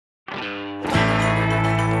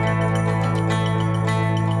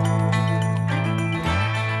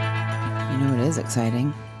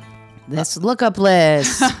exciting. This lookup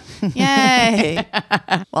list. Yay.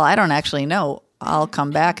 Well, I don't actually know. I'll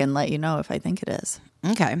come back and let you know if I think it is.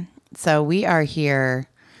 Okay. So we are here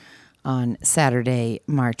on Saturday,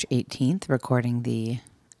 March 18th, recording the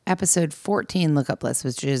episode 14 lookup list,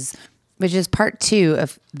 which is part 2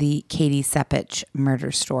 of the Katie Sepich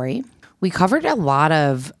murder story. We covered a lot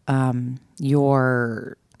of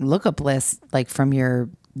your lookup list, like from your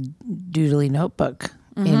doodly notebook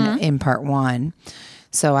in part 1.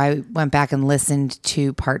 So I went back and listened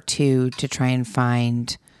to part 2 to try and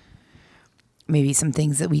find maybe some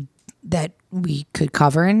things that we could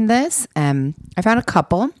cover in this. I found a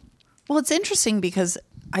couple. Well, it's interesting because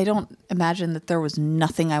I don't imagine that there was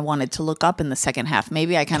nothing I wanted to look up in the second half.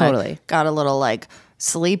 Maybe I kind of got a little like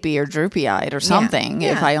sleepy or droopy eyed or something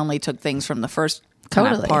if I only took things from the first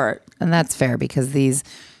part. And that's fair because these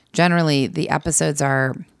generally the episodes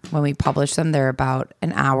are, when we publish them, they're about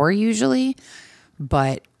an hour usually.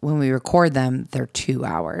 But when we record them, they're 2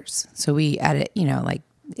 hours. So we edit, like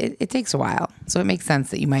it takes a while. So it makes sense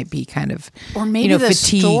that you might be kind of, or maybe the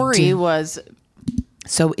fatigued. Story was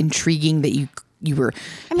so intriguing that you were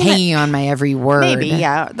hanging on my every word. Maybe,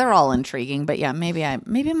 yeah, they're all intriguing. But yeah, maybe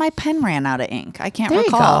my pen ran out of ink. I can't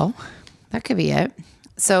recall. You go. That could be it.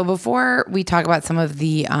 So before we talk about some of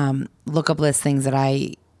the lookup list things that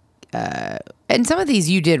I. And some of these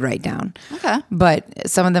you did write down. Okay. But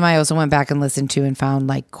some of them I also went back and listened to and found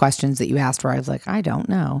like questions that you asked where I was like, I don't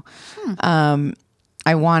know.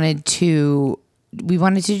 We wanted to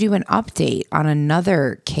do an update on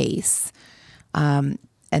another case. And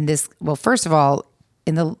this, well, first of all,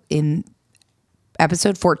 in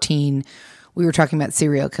episode 14, we were talking about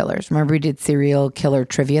serial killers. Remember we did serial killer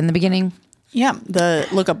trivia in the beginning? Yeah, the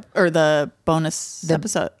lookup or the bonus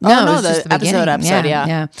episode. No, the episode.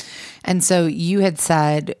 Yeah. And so you had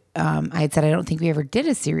said, I had said, I don't think we ever did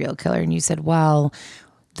a serial killer, and you said, well,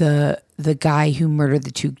 the guy who murdered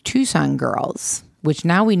the 2 Tucson girls, which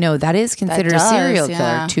now we know that is considered a serial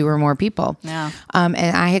killer, 2 or more people. Yeah. And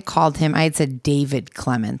I had called him. I had said David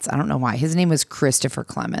Clements. I don't know why. His name was Christopher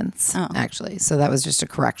Clements, actually. So that was just a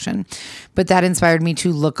correction, but that inspired me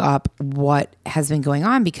to look up what has been going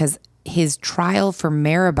on because his trial for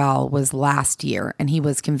Maribel was last year and he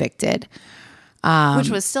was convicted. Which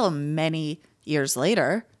was still many years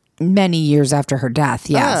later. Many years after her death.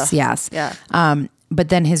 Yes. Yeah. But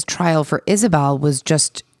then his trial for Isabel was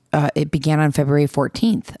just, it began on February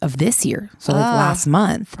 14th of this year. So like last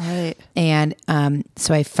month. Right. And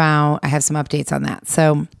so I have some updates on that.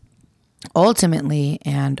 So ultimately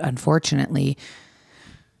and unfortunately,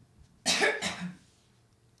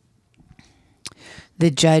 the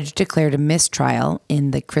judge declared a mistrial in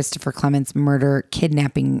the Christopher Clements murder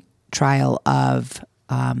kidnapping trial of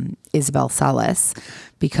Isabel Salas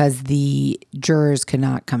because the jurors could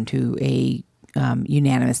not come to a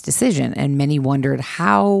unanimous decision. And many wondered,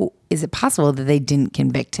 how is it possible that they didn't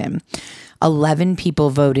convict him? 11 people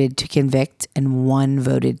voted to convict and 1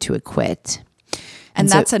 voted to acquit. And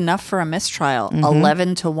that's enough for a mistrial.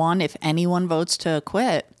 11-1 if anyone votes to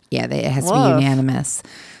acquit. Yeah, it has to be unanimous.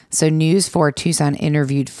 So News 4 Tucson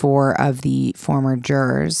interviewed 4 of the former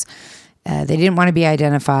jurors. They didn't want to be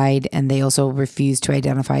identified, and they also refused to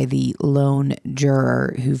identify the lone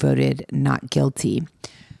juror who voted not guilty.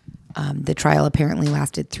 The trial apparently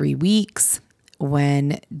lasted 3 weeks.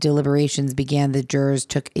 When deliberations began, the jurors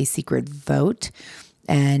took a secret vote,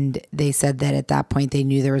 and they said that at that point they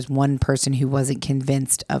knew there was one person who wasn't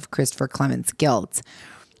convinced of Christopher Clements' guilt.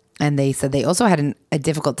 And they said they also had a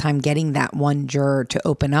difficult time getting that one juror to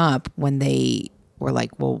open up when they were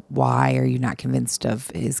like, well, why are you not convinced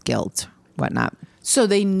of his guilt, whatnot? So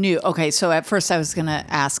they knew. Okay, so at first I was going to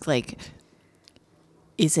ask, like,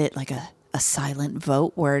 is it like a silent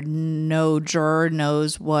vote where no juror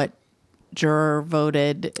knows what juror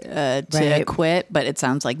voted to acquit? But it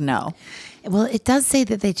sounds like no. Well, it does say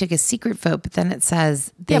that they took a secret vote, but then it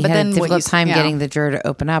says they had a difficult time getting the juror to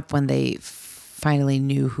open up when they finally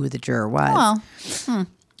knew who the juror was.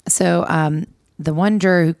 So the one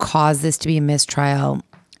juror who caused this to be a mistrial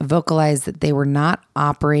vocalized that they were not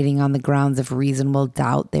operating on the grounds of reasonable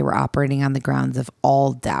doubt. They were operating on the grounds of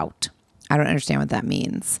all doubt. I don't understand what that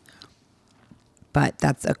means, but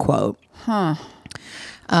that's a quote.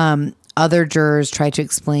 Other jurors tried to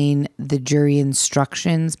explain the jury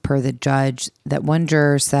instructions per the judge. That one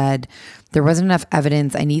juror said, there wasn't enough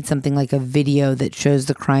evidence. I need something like a video that shows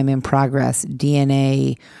the crime in progress.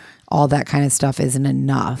 DNA, all that kind of stuff isn't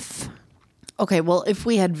enough. Okay, well, if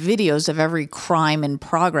we had videos of every crime in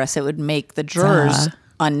progress, it would make the jurors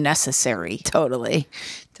unnecessary. Totally.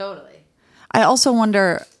 I also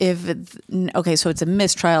wonder if, so it's a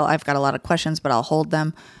mistrial. I've got a lot of questions, but I'll hold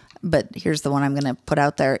them. but here's the one I'm going to put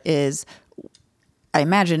out there is I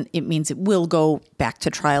imagine it means it will go back to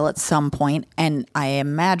trial at some point, and I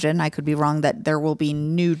imagine, I could be wrong, that there will be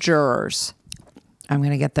new jurors. I'm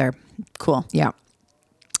going to get there. Cool. Yeah.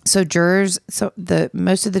 So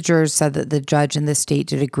most of the jurors said that the judge in the state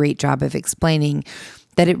did a great job of explaining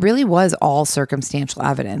that it really was all circumstantial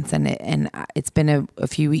evidence. And it's been a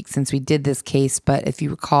few weeks since we did this case, but if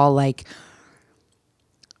you recall, like,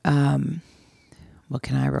 what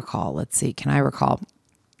can I recall? Let's see. Can I recall?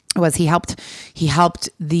 Was he helped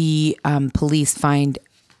the police find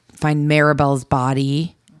Maribel's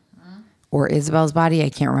body or Isabel's body? I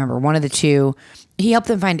can't remember. One of the two. He helped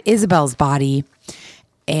them find Isabel's body,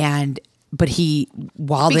 but he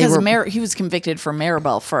was convicted for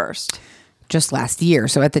Maribel first, just last year.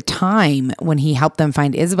 So at the time when he helped them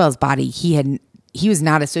find Isabel's body, he was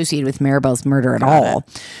not associated with Maribel's murder at all.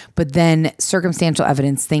 But then circumstantial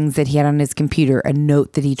evidence, things that he had on his computer, a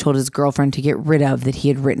note that he told his girlfriend to get rid of that he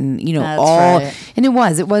had written, Right. And it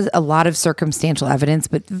was a lot of circumstantial evidence,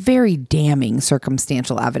 but very damning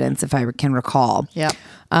circumstantial evidence, if I can recall. Yeah.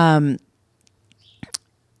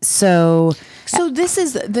 So this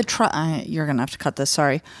is the trial. You're going to have to cut this.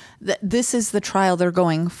 Sorry. This is the trial they're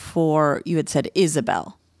going for. You had said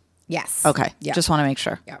Isabel. Yes. Okay. Yeah. Just want to make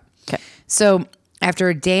sure. Yeah. Okay. So after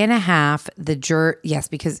a day and a half, the juror, yes,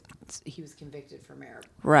 because he was convicted for Maribel.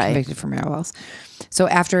 Right. Convicted for Maribel's. So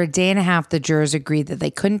after a day and a half, the jurors agreed that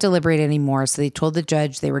they couldn't deliberate anymore. So they told the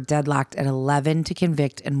judge they were deadlocked at 11 to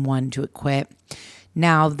convict and 1 to acquit.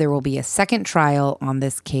 Now there will be a second trial on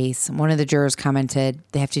this case. One of the jurors commented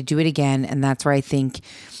they have to do it again. And that's where I think,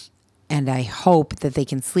 and I hope that they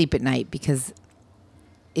can sleep at night, because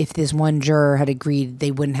if this one juror had agreed,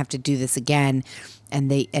 they wouldn't have to do this again. And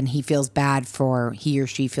he or she feels bad for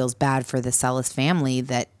the Sellis family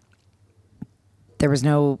that there was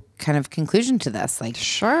no kind of conclusion to this. Like,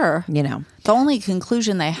 sure. The only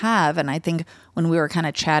conclusion they have, and I think when we were kind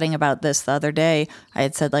of chatting about this the other day, I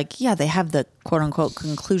had said, like, yeah, they have the quote unquote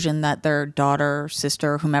conclusion that their daughter,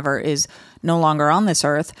 sister, whomever is no longer on this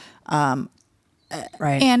earth.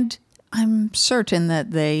 right. And I'm certain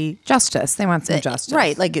that they want some justice.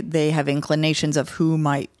 Right. Like they have inclinations of who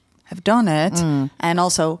might have done it. And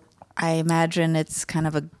also I imagine it's kind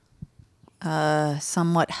of a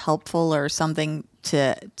somewhat helpful or something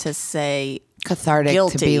to say cathartic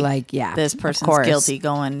guilty. To be like, yeah, this person's guilty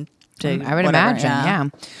going to I would whatever, imagine. Yeah.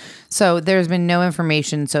 So there's been no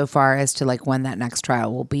information so far as to like when that next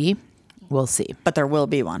trial will be. We'll see. But there will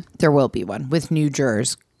be one. There will be one with new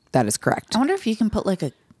jurors. That is correct. I wonder if you can put like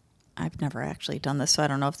I've never actually done this, so I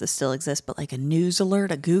don't know if this still exists, but like a news alert,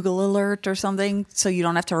 a Google alert or something, so you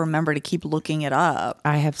don't have to remember to keep looking it up.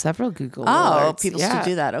 I have several Google alerts. Oh, people still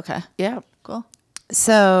do that. Okay. Yeah. Cool.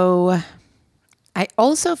 So I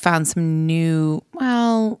also found some new,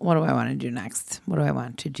 what do I want to do next?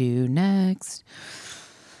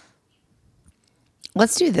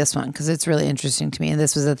 Let's do this one because it's really interesting to me. And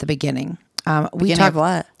this was at the beginning. Beginning of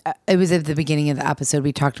what? It was at the beginning of the episode.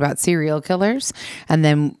 We talked about serial killers. And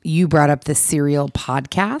then you brought up the serial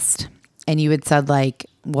podcast. And you had said, like,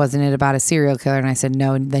 wasn't it about a serial killer? And I said,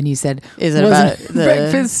 no. And then you said, is it about the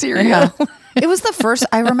breakfast cereal? Yeah. It was the first.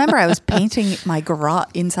 I remember I was painting my garage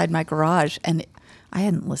inside my garage, and I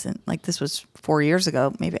hadn't listened. Like, this was 4 years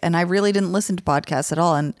ago, maybe, and I really didn't listen to podcasts at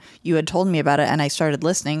all. And you had told me about it, and I started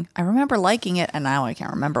listening. I remember liking it, and now I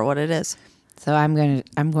can't remember what it is. So I'm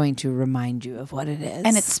going to remind you of what it is.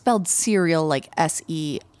 And it's spelled serial like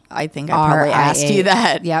S-E. I think I probably asked you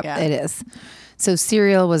that. Yep, yeah. It is. So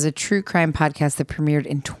Serial was a true crime podcast that premiered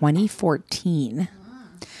in 2014.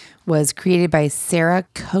 Was created by Sarah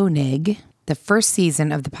Koenig. The first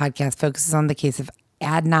season of the podcast focuses on the case of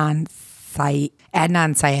Adnan Syed,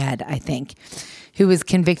 I think, who was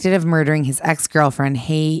convicted of murdering his ex-girlfriend,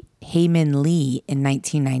 Heyman Lee, in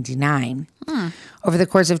 1999. Over the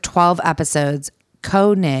course of 12 episodes,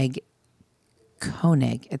 Koenig,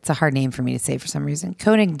 it's a hard name for me to say for some reason.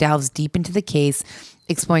 Koenig delves deep into the case,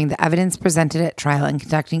 exploring the evidence presented at trial and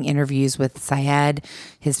conducting interviews with Syed,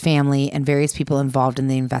 his family, and various people involved in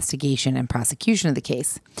the investigation and prosecution of the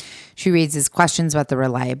case. She raises questions about the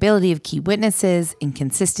reliability of key witnesses,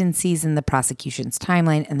 inconsistencies in the prosecution's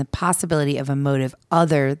timeline, and the possibility of a motive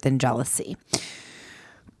other than jealousy.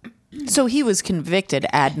 So he was convicted,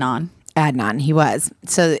 Adnan, he was.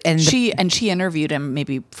 So she interviewed him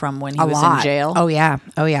maybe from when he was in jail. Oh yeah,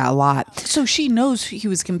 a lot. So she knows he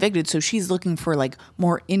was convicted. So she's looking for like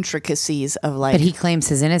more intricacies of like. But he claims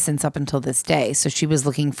his innocence up until this day. So she was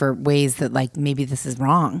looking for ways that like maybe this is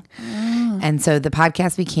wrong. And so the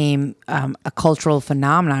podcast became a cultural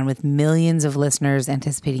phenomenon with millions of listeners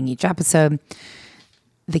anticipating each episode.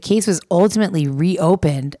 The case was ultimately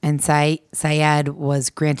reopened, and Syed was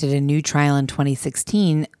granted a new trial in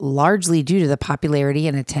 2016, largely due to the popularity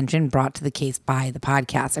and attention brought to the case by the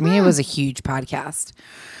podcast. I mean, it was a huge podcast.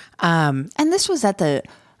 And this was at the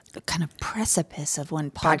kind of precipice of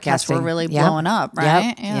when podcasts were really blowing up, right?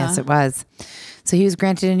 Yep. Yeah. Yes, it was. So he was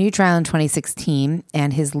granted a new trial in 2016,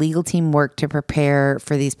 and his legal team worked to prepare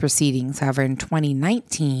for these proceedings. However, in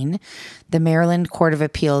 2019, the Maryland Court of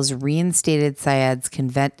Appeals reinstated Syed's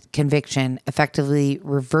conviction, effectively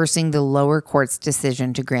reversing the lower court's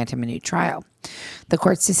decision to grant him a new trial. The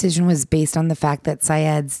court's decision was based on the fact that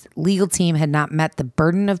Syed's legal team had not met the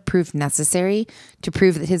burden of proof necessary to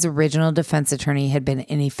prove that his original defense attorney had been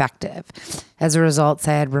ineffective. As a result,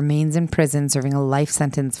 Syed remains in prison serving a life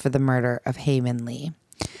sentence for the murder of Heyman Lee.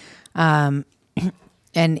 And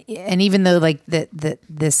even though like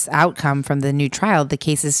this outcome from the new trial, the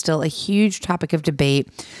case is still a huge topic of debate.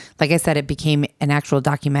 Like I said, it became an actual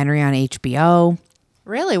documentary on HBO.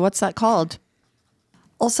 Really? What's that called?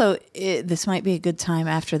 Also, this might be a good time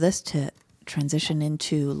after this to transition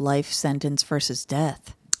into life sentence versus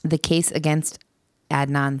death. The Case Against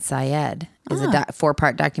Adnan Syed is a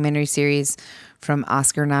 4-part documentary series from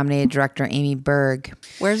Oscar-nominated director Amy Berg.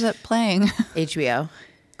 Where's it playing? HBO.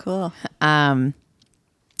 Cool.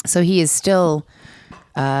 So he is still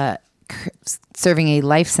serving a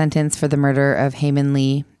life sentence for the murder of Heyman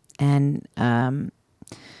Lee, and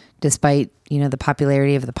despite the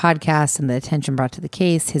popularity of the podcast and the attention brought to the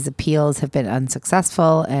case, his appeals have been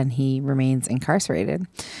unsuccessful and he remains incarcerated.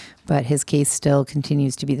 But his case still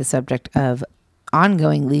continues to be the subject of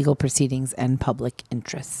ongoing legal proceedings and public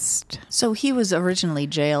interest. So he was originally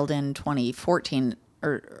jailed in 2014,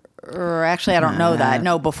 or actually, I don't know that.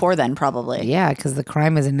 No, before then, probably. Yeah, because the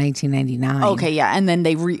crime was in 1999. Okay, yeah, and then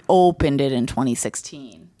they reopened it in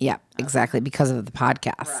 2016. Yeah, exactly, because of the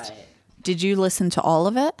podcast. Right. Did you listen to all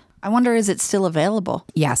of it? I wonder, is it still available?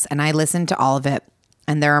 Yes, and I listened to all of it.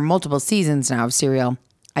 And there are multiple seasons now of Serial.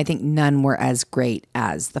 I think none were as great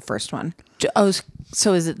as the first one. Oh,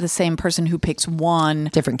 so is it the same person who picks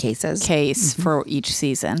one different cases for each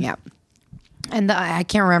season? Yeah. And I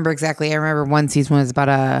can't remember exactly. I remember one season was about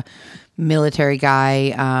a military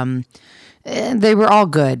guy. They were all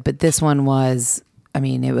good, but this one was,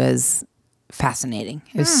 it was fascinating.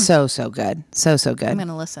 It was so good. So good. I'm going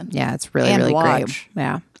to listen. Yeah, it's really, really great.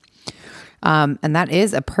 Yeah. And that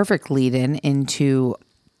is a perfect lead-in into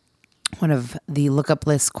one of the lookup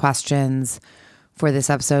list questions for this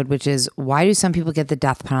episode, which is, why do some people get the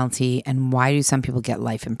death penalty and why do some people get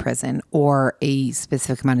life in prison or a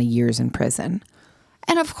specific amount of years in prison?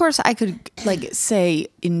 And of course, I could say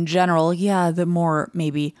in general, the more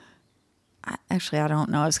maybe... Actually, I don't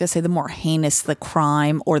know. I was going to say the more heinous the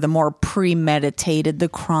crime or the more premeditated the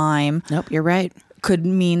crime. Nope, you're right. Could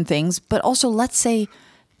mean things. But also, let's say,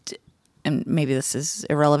 and maybe this is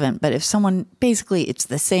irrelevant, but if someone, basically it's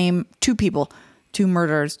the same, two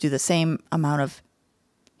murderers do the same amount of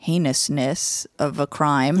heinousness of a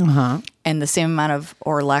crime and the same amount of,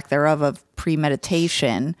 or lack thereof, of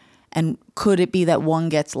premeditation. And could it be that one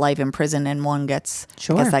gets life in prison and one gets,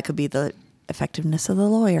 I guess that could be the effectiveness of the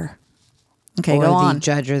lawyer. Okay, or go on. The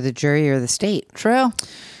judge or the jury or the state. True.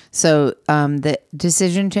 So the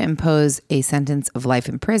decision to impose a sentence of life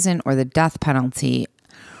in prison or the death penalty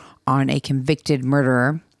on a convicted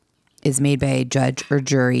murderer is made by a judge or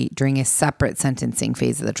jury during a separate sentencing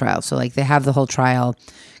phase of the trial. So they have the whole trial,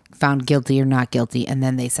 found guilty or not guilty, and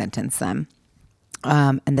then they sentence them.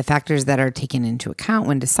 And the factors that are taken into account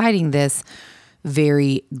when deciding this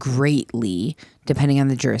vary greatly depending on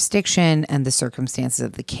the jurisdiction and the circumstances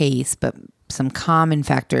of the case. But some common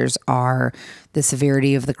factors are the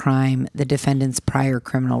severity of the crime, the defendant's prior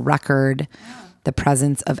criminal record, the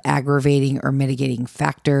presence of aggravating or mitigating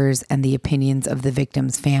factors, and the opinions of the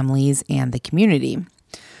victims' families and the community.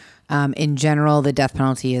 In general, the death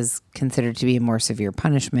penalty is considered to be a more severe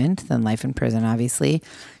punishment than life in prison, obviously,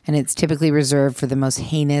 and it's typically reserved for the most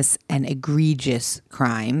heinous and egregious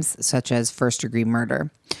crimes, such as first-degree murder.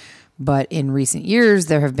 But in recent years,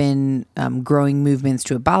 there have been growing movements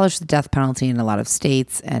to abolish the death penalty in a lot of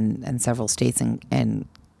states, and several states and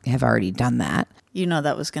have already done that.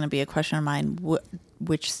 That was going to be a question of mine.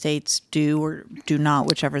 Which states do or do not,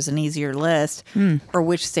 whichever is an easier list, or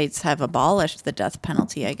which states have abolished the death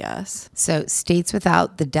penalty, I guess. So states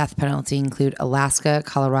without the death penalty include Alaska,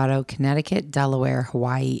 Colorado, Connecticut, Delaware,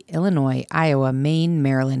 Hawaii, Illinois, Iowa, Maine,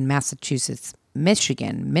 Maryland, Massachusetts,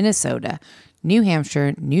 Michigan, Minnesota, New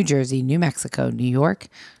Hampshire, New Jersey, New Mexico, New York,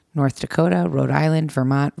 North Dakota, Rhode Island,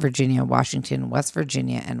 Vermont, Virginia, Washington, West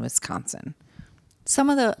Virginia, and Wisconsin. Some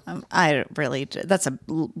of the, that's a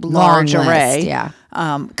large Long array. list, yeah.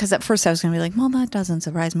 Because at first I was going to be like, well, that doesn't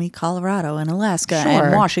surprise me. Colorado and Alaska Sure.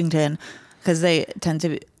 and Washington, because they tend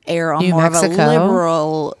to err on New more Mexico. of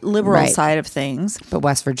a liberal Right. side of things. But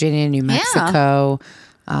West Virginia, New Mexico.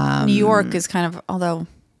 New York is kind of, although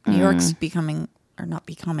New York's becoming, or not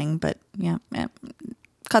becoming, but yeah,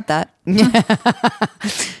 cut that.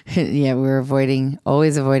 Yeah, we're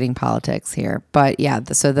always avoiding politics here. But yeah,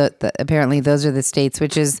 so apparently those are the states,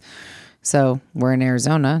 which is, so we're in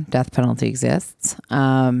Arizona, death penalty exists.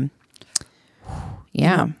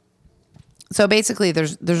 Yeah. So basically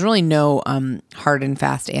there's really no hard and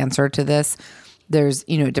fast answer to this. There's,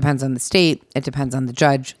 it depends on the state. It depends on the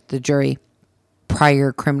judge, the jury,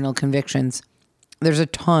 prior criminal convictions. There's a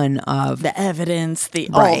ton of the evidence,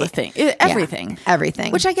 all the things, everything. Yeah,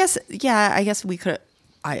 everything. Which I guess we could,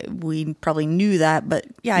 we probably knew that, but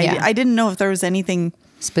Yeah. I didn't know if there was anything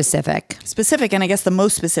specific. And I guess the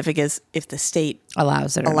most specific is if the state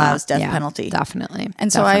allows death Yeah, penalty. Definitely.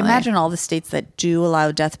 And so I imagine all the states that do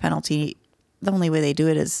allow death penalty, the only way they do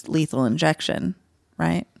it is lethal injection,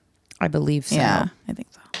 right? I believe so. Yeah, I think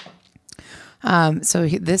so. So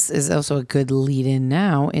this is also a good lead in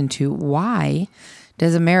now into why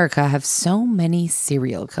does America have so many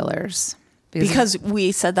serial killers? Because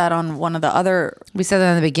we said that on one of the other... We said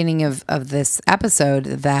that in the beginning of this episode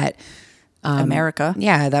that... America.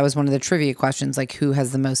 Yeah, that was one of the trivia questions, like who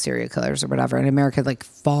has the most serial killers or whatever. And America like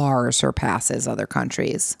far surpasses other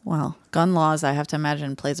countries. Well, gun laws, I have to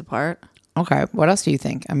imagine, plays a part. Okay. What else do you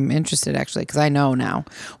think? I'm interested actually, because I know now.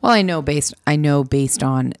 Well, I know based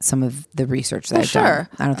on some of the research that I've done.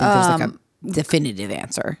 I don't think there's like a definitive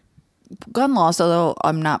answer. Gun laws, although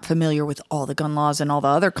I'm not familiar with all the gun laws in all the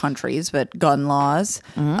other countries, but gun laws,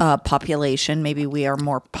 population, maybe we are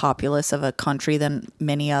more populous of a country than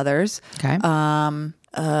many others. Okay.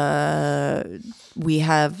 We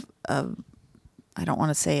have, I don't want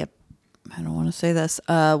to say this.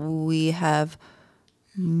 We have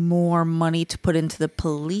more money to put into the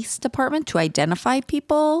police department to identify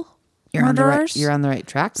people, murderers. You're on the right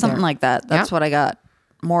track. Something there. like that. That's what I got.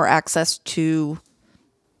 More access to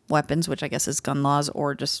weapons, which I guess is gun laws,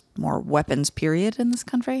 or just more weapons, period, in this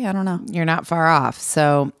country. I don't know. You're not far off.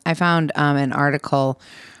 So I found an article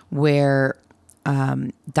where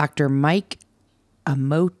Dr. Mike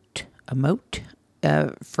Amote,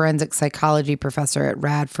 a forensic psychology professor at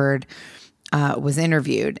Radford, was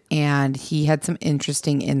interviewed, and he had some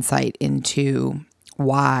interesting insight into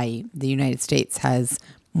why the United States has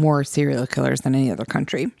more serial killers than any other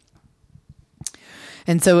country.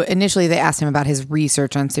 And so initially they asked him about his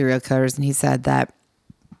research on serial killers, and he said that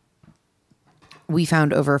we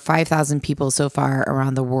found over 5,000 people so far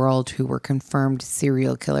around the world who were confirmed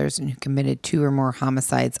serial killers and who committed 2 or more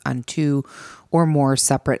homicides on 2 or more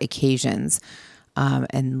separate occasions.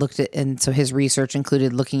 And so his research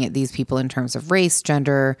included looking at these people in terms of race,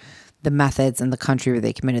 gender, the methods, and the country where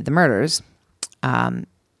they committed the murders.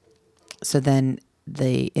 So then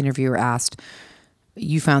the interviewer asked,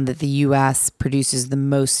 you found that the U.S. produces the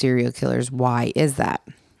most serial killers. Why is that?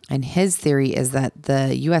 And his theory is that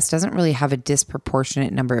the U.S. doesn't really have a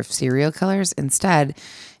disproportionate number of serial killers. Instead,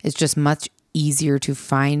 it's just much easier to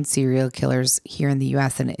find serial killers here in the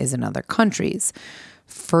U.S. than it is in other countries.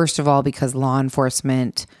 First of all, because law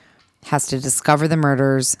enforcement has to discover the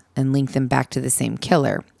murders and link them back to the same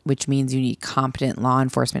killer, which means you need competent law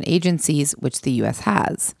enforcement agencies, which the U.S.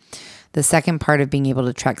 has. The second part of being able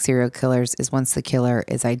to track serial killers is once the killer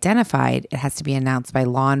is identified, it has to be announced by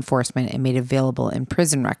law enforcement and made available in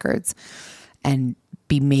prison records and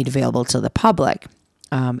be made available to the public.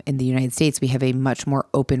 In the United States, we have a much more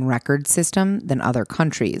open record system than other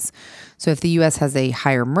countries. So if the U.S. has a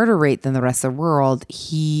higher murder rate than the rest of the world,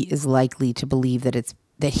 he is likely to believe that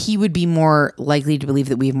he would be more likely to believe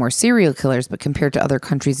that we have more serial killers, but compared to other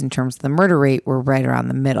countries in terms of the murder rate, we're right around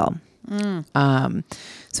the middle.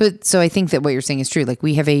 So I think that what you're saying is true. Like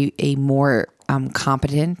we have a more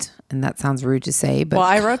competent, and that sounds rude to say, but well,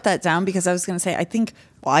 I wrote that down because I was going to say,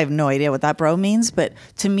 I have no idea what that bro means, but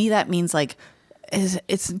to me that means like,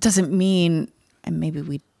 it doesn't mean, and maybe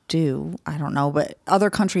we do, I don't know, but other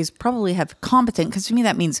countries probably have competent, because to me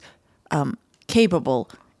that means capable,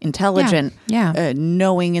 intelligent,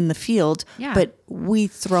 knowing in the field, but we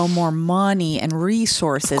throw more money and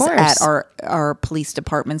resources at our police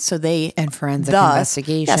departments, so they and forensic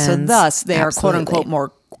investigations. So thus they are quote unquote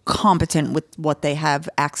more competent with what they have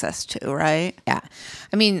access to, right? Yeah.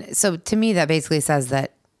 I mean, so to me that basically says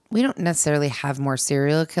that we don't necessarily have more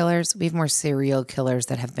serial killers. We have more serial killers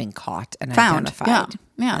that have been caught and identified.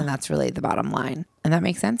 Yeah. And that's really the bottom line. And that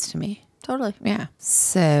makes sense to me. Totally. Yeah.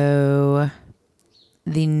 So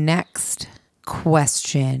the next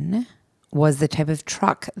question was the type of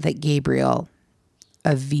truck that Gabriel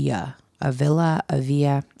Avila, I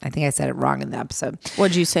think I said it wrong in the episode. What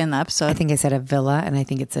did you say in the episode? I think I said Avila, and I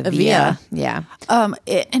think it's Avila. Yeah.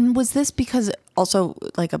 And was this because also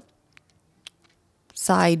like a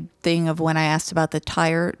side thing of when I asked about the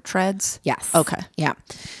tire treads? Yes. Okay. Yeah.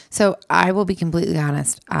 So I will be completely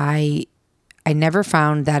honest. I never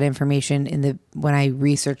found that information when I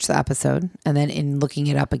researched the episode, and then in looking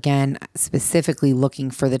it up again, specifically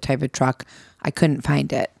looking for the type of truck, I couldn't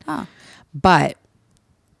find it. Oh. But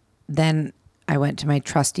then I went to my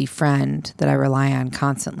trusty friend that I rely on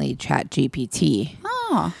constantly, ChatGPT.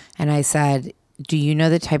 Oh. And I said, do you know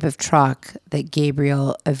the type of truck that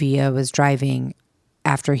Gabriel Avila was driving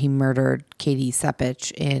after he murdered Katie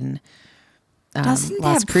Sepich in Doesn't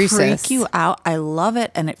Las that Cruces? freak you out? I love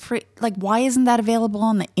it. And why isn't that available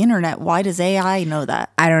on the internet? Why does AI know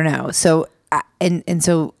that? I don't know. So, and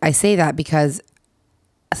so I say that because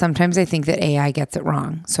sometimes I think that AI gets it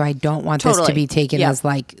wrong. So I don't want this to be taken as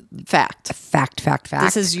like fact.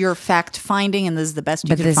 This is your fact finding, and this is the best you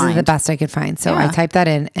could find. But this is the best I could find. So I typed that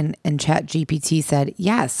in, and ChatGPT said,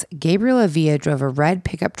 yes, Gabriel Avila drove a red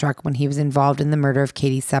pickup truck when he was involved in the murder of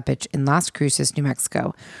Katie Sepich in Las Cruces, New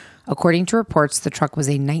Mexico. According to reports, the truck was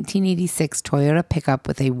a 1986 Toyota pickup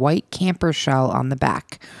with a white camper shell on the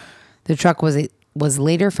back. The truck was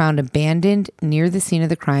later found abandoned near the scene of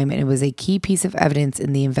the crime, and it was a key piece of evidence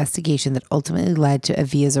in the investigation that ultimately led to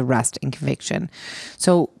Avila's arrest and conviction.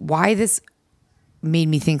 So why this made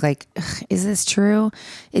me think like, is this true?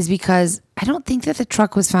 Is because I don't think that the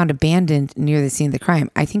truck was found abandoned near the scene of the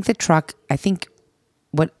crime. I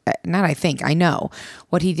know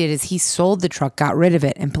what he did is he sold the truck, got rid of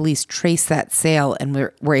it, and police traced that sale and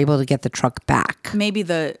were able to get the truck back. Maybe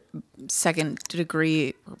the second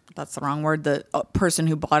degree, that's the wrong word, the person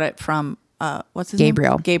who bought it from, what's his name?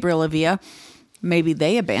 Gabriel Avila. Maybe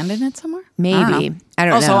they abandoned it somewhere? Maybe. I don't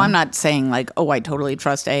know. Also, I'm not saying like, I totally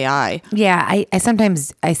trust AI. Yeah, I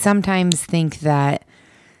sometimes think that,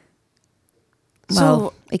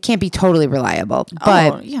 well, it can't be totally reliable,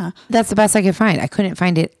 but that's the best I could find. I couldn't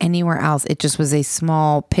find it anywhere else. It just was a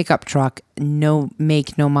small pickup truck, no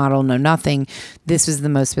make, no model, no nothing. This was the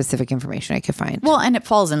most specific information I could find. Well, and it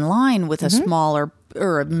falls in line with a smaller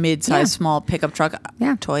or a mid-sized small pickup truck.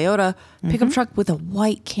 Yeah. Toyota pickup truck with a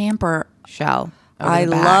white camper shell. I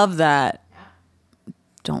love that.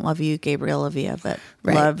 Don't love you, Gabriel Avila, but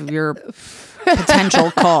love your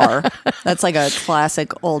potential car. That's like a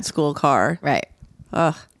classic old school car. Right.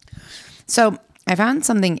 Ugh. So I found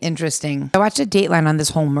something interesting. I watched a Dateline on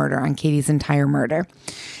this whole murder, on Katie's entire murder.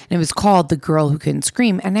 And it was called The Girl Who Couldn't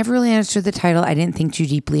Scream. I never really understood the title. I didn't think too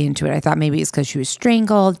deeply into it. I thought maybe it's because she was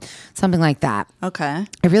strangled, something like that. Okay.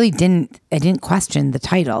 I didn't question the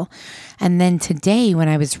title. And then today when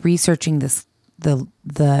I was researching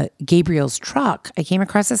the Gabriel's truck, I came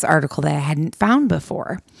across this article that I hadn't found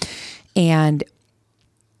before. And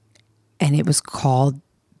it was called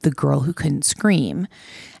The Girl Who Couldn't Scream.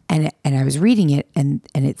 And I was reading it, and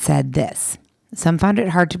it said this. Some found it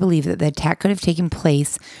hard to believe that the attack could have taken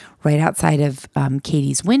place right outside of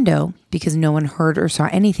Katie's window because no one heard or saw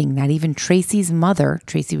anything, not even Tracy's mother.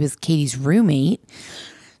 Tracy was Katie's roommate.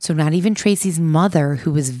 So not even Tracy's mother,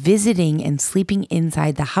 who was visiting and sleeping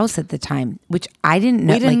inside the house at the time, which I didn't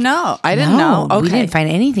know. We didn't know. I didn't know. Okay. We didn't find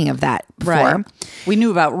anything of that before. Right. We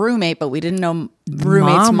knew about roommate, but we didn't know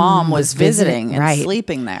roommate's mom was visiting and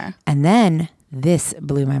sleeping there. And then this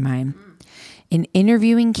blew my mind. In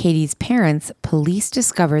interviewing Katie's parents, police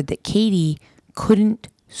discovered that Katie couldn't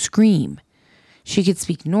scream. She could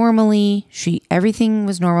speak normally. Everything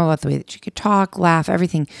was normal about the way that she could talk, laugh,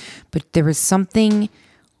 everything. But there was something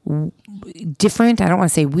different. I don't want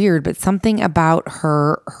to say weird, but something about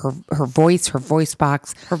her voice, her voice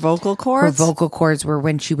box, her vocal cords were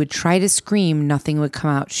when she would try to scream, nothing would come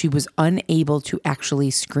out. She was unable to actually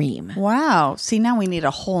scream. Wow. See, now we need a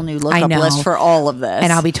whole new lookup list for all of this.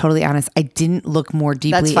 And I'll be totally honest, I didn't look more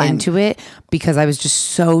deeply into it because I was just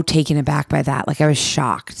so taken aback by that. Like I was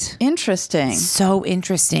shocked. Interesting. So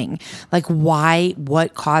interesting. Like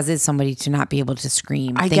what causes somebody to not be able to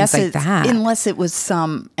scream? I Things guess like that. Unless it was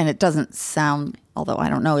and it doesn't sound, although I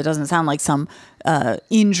don't know, it doesn't sound like some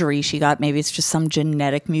injury she got. Maybe it's just some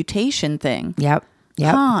genetic mutation thing. Yep.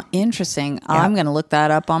 Huh. Interesting. Yep. I'm going to look that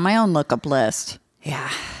up on my own lookup list. Yeah.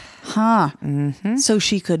 Huh. Mm-hmm. So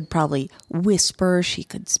she could probably whisper. She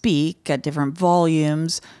could speak at different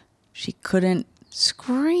volumes. She couldn't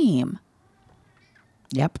scream.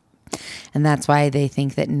 Yep. And that's why they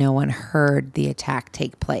think that no one heard the attack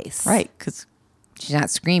take place. Right. Because she's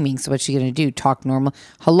not screaming, so what's she going to do? Talk normal?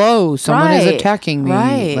 Hello, someone is attacking me.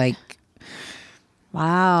 Right. Like,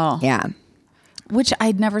 wow. Yeah. which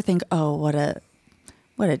I'd never think, oh, what a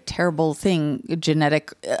terrible thing,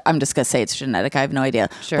 genetic. I'm just going to say it's genetic. I have no idea.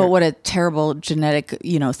 Sure. But what a terrible genetic,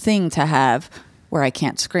 thing to have where I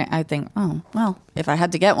can't scream. I think, oh, well, if I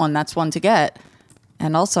had to get one, that's one to get.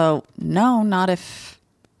 And also, no, not if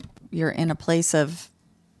you're in a place of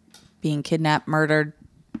being kidnapped, murdered,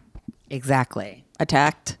 Exactly.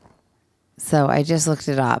 attacked. So I just looked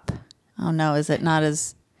it up. Oh, no, is it not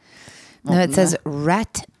as... No, it says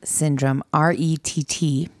Rett syndrome,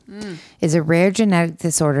 RETT, is a rare genetic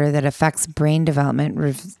disorder that affects brain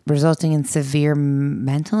development, resulting in severe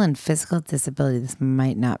mental and physical disability. This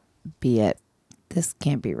might not be it. This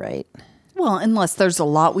can't be right. Well, unless there's a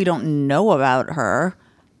lot we don't know about her.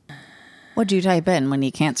 What do you type in when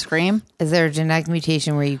you can't scream? Is there a genetic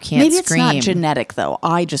mutation where you can't Maybe scream? it's not genetic, though.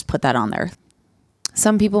 I just put that on there.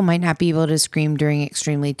 Some people might not be able to scream during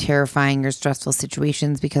extremely terrifying or stressful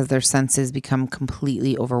situations because their senses become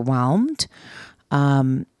completely overwhelmed.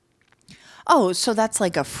 Oh, so that's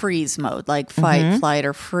like a freeze mode, like fight, flight,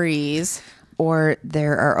 or freeze. Or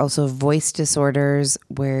there are also voice disorders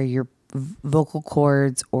where your vocal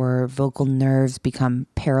cords or vocal nerves become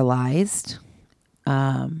paralyzed.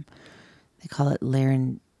 They call it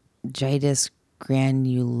laryngitis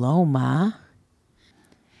granuloma.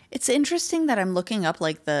 It's interesting that I'm looking up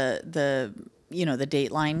like the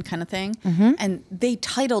Dateline kind of thing, and they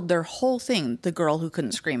titled their whole thing "The Girl Who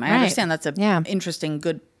Couldn't Scream." I understand that's a interesting,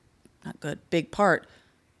 big part.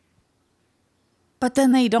 But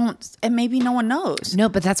then they don't, and maybe no one knows. No,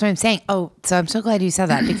 but that's what I'm saying. Oh, so I'm so glad you said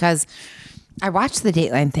that because I watched the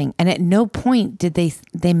Dateline thing, and at no point did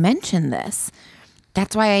they mention this.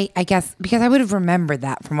 That's why I guess because I would have remembered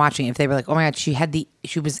that from watching it. If they were like, "Oh my God, she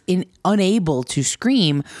was unable to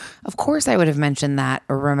scream," of course I would have mentioned that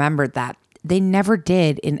or remembered that. They never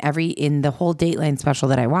did in the whole Dateline special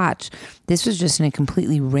that I watched. This was just in a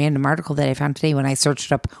completely random article that I found today when I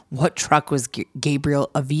searched up what truck was Gabriel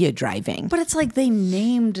Avila driving. But it's like they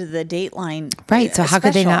named the Dateline right. So how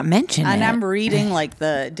could they not mention it? And I'm reading like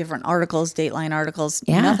the different articles, Dateline articles.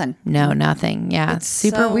 Yeah. Nothing. No, nothing. Yeah, it's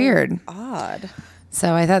super so weird. Odd.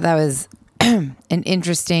 So I thought that was an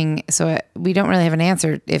interesting. So we don't really have an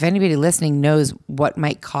answer. If anybody listening knows what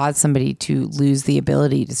might cause somebody to lose the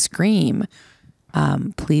ability to scream,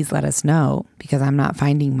 please let us know because I'm not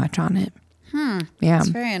finding much on it. Yeah, it's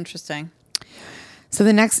very interesting. So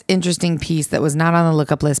the next interesting piece that was not on the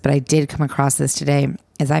lookup list, but I did come across this today,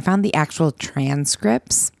 is I found the actual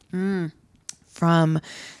transcripts from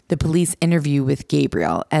the police interview with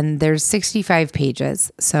Gabriel, and there's 65 pages.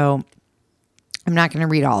 So I'm not going to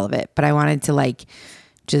read all of it, but I wanted to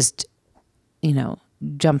just,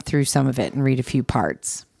 jump through some of it and read a few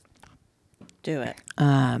parts. Do it.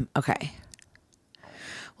 Okay.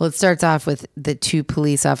 Well, it starts off with the two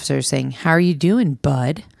police officers saying, "How are you doing,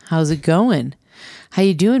 bud? How's it going? How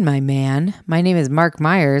you doing, my man? My name is Mark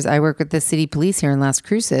Myers. I work with the city police here in Las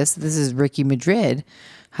Cruces. This is Ricky Madrid.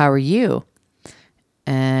 How are you?"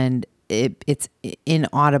 And it's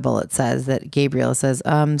inaudible. It says that Gabriel says,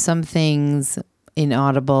 some things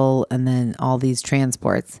inaudible, and then all these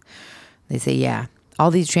transports. They say, "Yeah,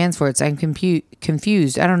 all these transports. I'm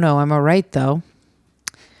confused. I don't know. I'm all right, though."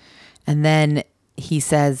 And then he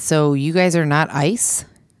says, "So you guys are not ICE?"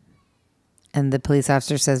 And the police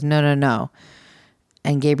officer says, No.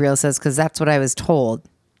 And Gabriel says, "Because that's what I was told."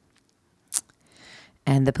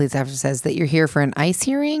 And the police officer says, "That you're here for an ICE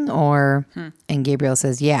hearing or?" And Gabriel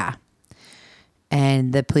says, "Yeah."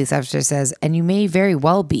 And the police officer says, "And you may very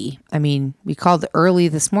well be. I mean, we called early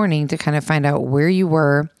this morning to kind of find out where you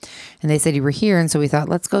were. And they said you were here. And so we thought,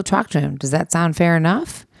 let's go talk to him. Does that sound fair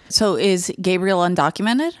enough?" So is Gabriel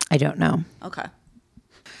undocumented? I don't know. Okay.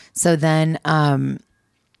 So then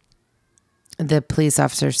the police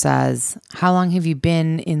officer says, "How long have you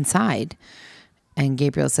been inside?" And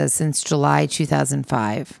Gabriel says, "Since July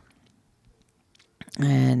 2005.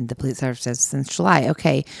 And the police officer says, "Since July."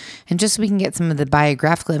 Okay. And just so we can get some of the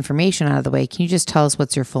biographical information out of the way, can you just tell us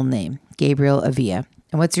what's your full name? Gabriel Avila.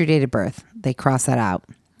 And what's your date of birth? They crossed that out.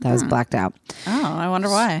 That was blacked out. Oh, I wonder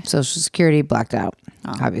why. Social Security blacked out,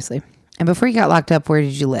 obviously. And before you got locked up, where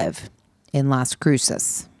did you live? In Las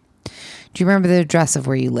Cruces. Do you remember the address of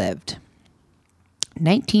where you lived?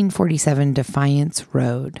 1947 Defiance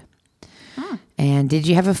Road. And did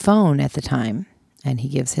you have a phone at the time? And he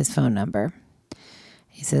gives his phone number.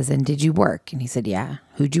 He says, "And did you work?" And he said, "Yeah."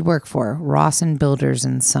 "Who'd you work for?" "Rawson Builders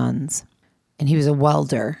and Sons." And he was a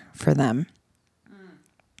welder for them.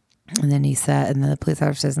 And then he said, and the police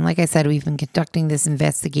officer says, and like I said, we've been conducting this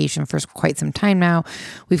investigation for quite some time now.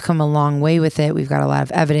 We've come a long way with it. We've got a lot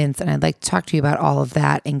of evidence, and I'd like to talk to you about all of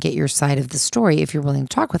that and get your side of the story if you're willing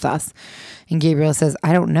to talk with us. And Gabriel says,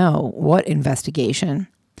 I don't know. What investigation?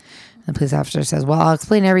 The police officer says, well, I'll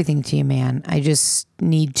explain everything to you, man. I just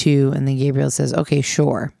need to. And then Gabriel says, okay,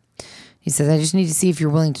 sure. He says, I just need to see if you're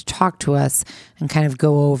willing to talk to us and kind of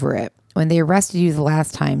go over it. When they arrested you the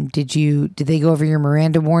last time, did they go over your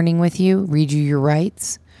Miranda warning with you, read you your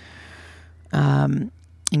rights? And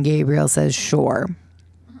Gabriel says, sure.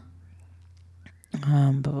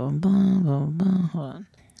 Hold on.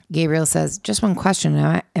 Gabriel says, just one question.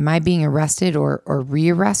 Am I being arrested or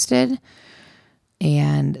rearrested?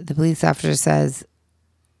 And the police officer says,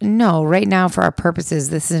 no, right now for our purposes,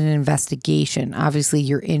 this is an investigation. Obviously,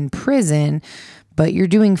 you're in prison, but you're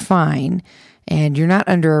doing fine. And you're not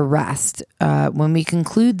under arrest. When we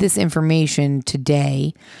conclude this information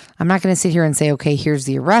today, I'm not going to sit here and say, okay, here's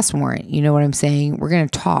the arrest warrant. You know what I'm saying? We're going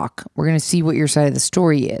to talk. We're going to see what your side of the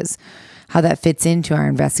story is, how that fits into our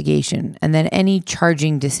investigation. And then any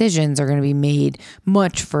charging decisions are going to be made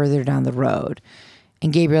much further down the road.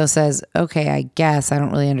 And Gabriel says, okay, I guess I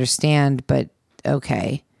don't really understand, but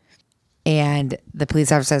okay. And the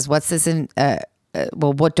police officer says, what's this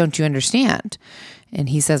well, what don't you understand? And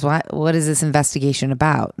he says, what is this investigation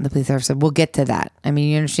about? And the police officer said, we'll get to that. I mean,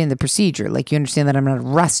 you understand the procedure. Like, you understand that I'm not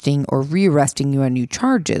arresting or re-arresting you on new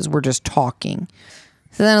charges. We're just talking.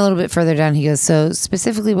 So then a little bit further down, he goes, so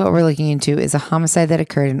specifically what we're looking into is a homicide that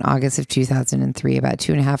occurred in August of 2003, about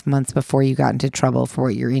 2.5 months before you got into trouble for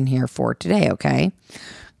what you're in here for today, okay?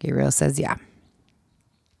 Gabriel says, yeah.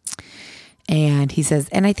 And he says,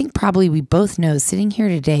 and I think probably we both know sitting here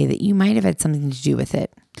today that you might have had something to do with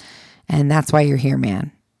it. And that's why you're here,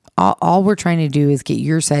 man. All we're trying to do is get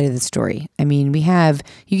your side of the story. I mean, you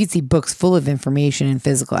can see books full of information and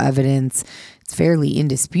physical evidence. It's fairly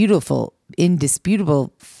indisputable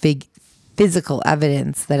physical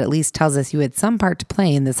evidence that at least tells us you had some part to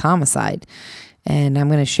play in this homicide. And I'm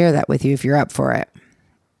going to share that with you if you're up for it.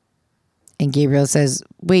 And Gabriel says,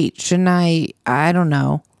 wait, shouldn't I don't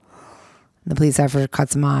know. The police officer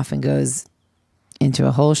cuts him off and goes into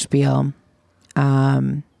a whole spiel.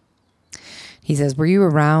 He says, were you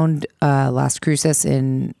around Las Cruces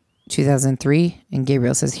in 2003? And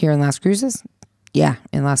Gabriel says, here in Las Cruces? Yeah,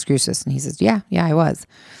 in Las Cruces. And he says, yeah, I was.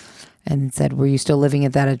 And said, were you still living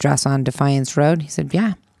at that address on Defiance Road? He said,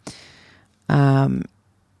 yeah.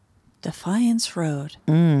 Defiance Road.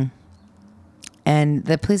 And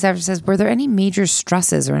the police officer says, were there any major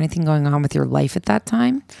stresses or anything going on with your life at that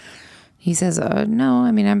time? He says, no,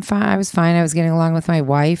 I mean, I'm fine. I was fine. I was getting along with my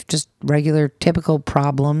wife, just regular, typical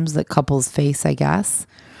problems that couples face, I guess.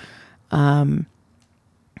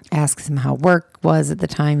 Asks him how work was at the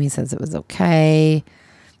time. He says it was okay.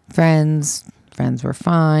 Friends were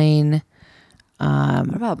fine.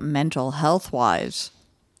 What about mental health wise?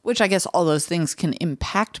 Which I guess all those things can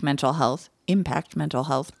impact mental health,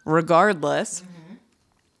 regardless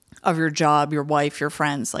of your job, your wife, your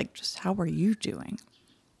friends. Like, just how are you doing?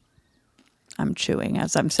 I'm chewing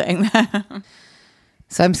as I'm saying that.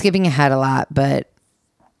 So I'm skipping ahead a lot, but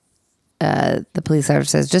the police officer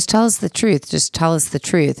says, just tell us the truth. Just tell us the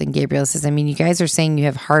truth. And Gabriel says, I mean, you guys are saying you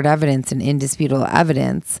have hard evidence and indisputable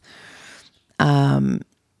evidence. And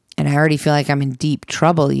I already feel like I'm in deep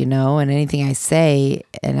trouble, and anything I say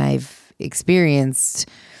and I've experienced,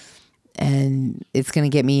 and it's going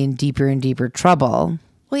to get me in deeper and deeper trouble.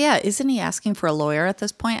 Well, yeah. Isn't he asking for a lawyer at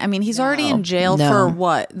this point? I mean, he's already in jail for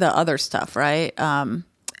what? The other stuff, right?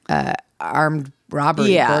 Armed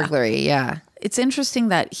robbery, burglary. Yeah. It's interesting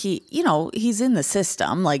that he's in the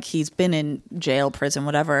system. Like, he's been in jail, prison,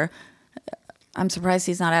 whatever. I'm surprised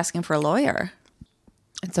he's not asking for a lawyer.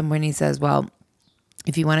 At some point he says, well,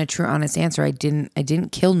 if you want a true, honest answer, I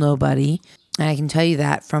didn't kill nobody. And I can tell you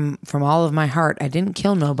that from all of my heart, I didn't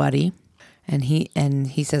kill nobody. And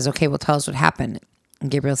he says, okay, well, tell us what happened. And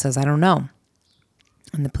Gabriel says, I don't know.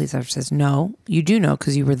 And the police officer says, no, you do know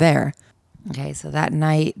because you were there. Okay, so that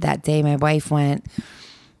day, my wife went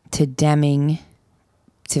to Deming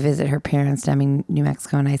to visit her parents, Deming, New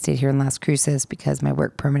Mexico, and I stayed here in Las Cruces because my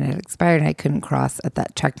work permit had expired and I couldn't cross at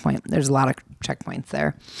that checkpoint. There's a lot of checkpoints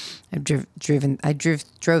there. I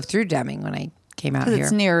drove through Deming when I came out here.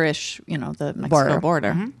 It's nearish, the Mexico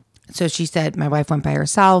border. Mm-hmm. So she said my wife went by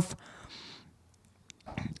herself.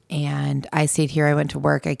 And I stayed here. I went to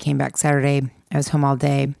work. I came back Saturday. I was home all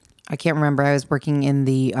day. I can't remember. I was working on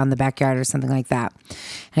the backyard or something like that.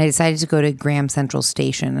 And I decided to go to Graham Central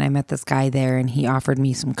Station. And I met this guy there and he offered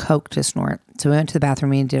me some Coke to snort. So we went to the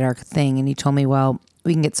bathroom and did our thing. And he told me, well,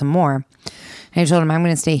 we can get some more. And I told him, I'm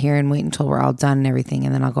going to stay here and wait until we're all done and everything,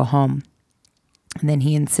 and then I'll go home. And then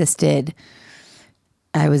he insisted.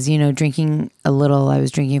 I was, drinking a little. I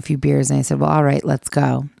was drinking a few beers, and I said, well, all right, let's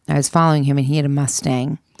go. I was following him, and he had a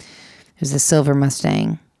Mustang. It was a silver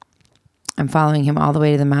Mustang. I'm following him all the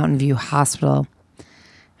way to the Mountain View Hospital.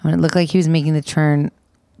 And when it looked like he was making the turn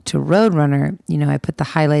to Roadrunner, I put the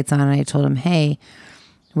highlights on, and I told him, hey,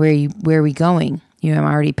 where are we going? I'm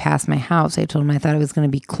already past my house. I told him I thought it was going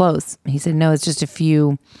to be close. He said, no, it's just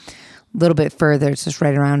a little bit further. It's just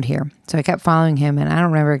right around here. So I kept following him, and I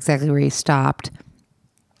don't remember exactly where he stopped.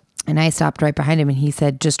 And I stopped right behind him, and he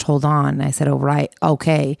said, just hold on. And I said, oh, right,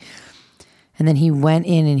 okay. And then he went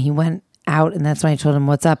in and he went out, and that's when I told him,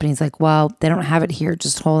 what's up? And he's like, well, they don't have it here.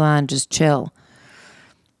 Just hold on, just chill.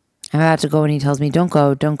 I'm about to go, and he tells me, don't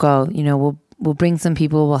go. We'll bring some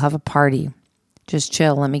people. We'll have a party. Just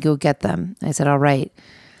chill. Let me go get them. I said, all right.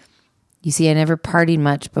 You see, I never partied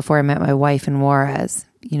much before I met my wife in Juarez.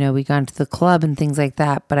 We gone to the club and things like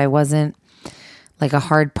that, but I wasn't like a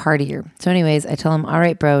hard partier. So anyways, I tell him, all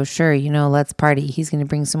right, bro, sure, let's party. He's going to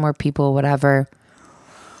bring some more people, whatever.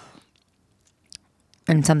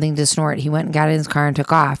 And something to snort. He went and got in his car and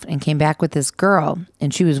took off and came back with this girl,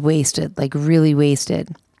 and she was wasted, like really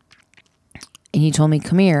wasted. And he told me,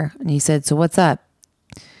 come here. And he said, so what's up?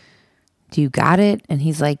 Do you got it? And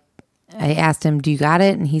he's like, I asked him, do you got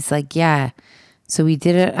it? And he's like, yeah. So we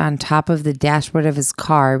did it on top of the dashboard of his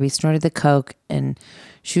car. We snorted the coke, and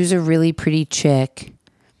she was a really pretty chick.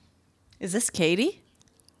 Is this Katie?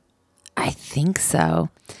 I think so.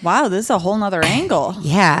 Wow, this is a whole nother angle.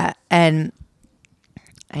 Yeah. And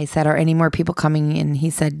I said, are any more people coming? And he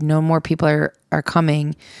said, no more people are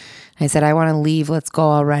coming. I said, I want to leave. Let's go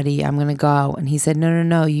already. I'm going to go. And he said,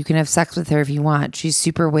 no. You can have sex with her if you want. She's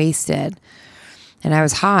super wasted. And I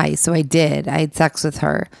was high, so I did. I had sex with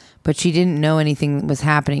her. But she didn't know anything was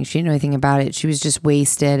happening. She didn't know anything about it. She was just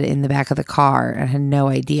wasted in the back of the car and had no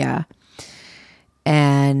idea.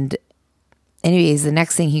 And anyways, the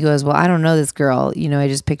next thing he goes, well, I don't know this girl. I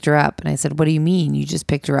just picked her up. And I said, what do you mean you just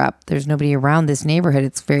picked her up? There's nobody around this neighborhood.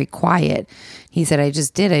 It's very quiet. He said, I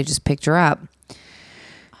just did. I just picked her up.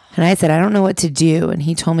 And I said, I don't know what to do. And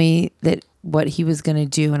he told me that what he was going to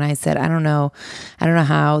do. And I said, I don't know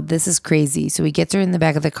how. This is crazy. So he gets her in the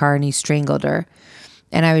back of the car and he strangled her.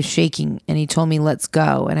 And I was shaking, and he told me, let's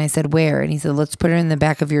go. And I said, where? And he said, let's put her in the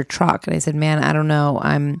back of your truck. And I said, man, I don't know.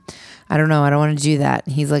 I don't know. I don't want to do that.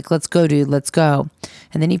 And he's like, let's go, dude. Let's go.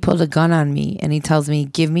 And then he pulled a gun on me, and he tells me,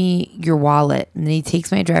 give me your wallet. And then he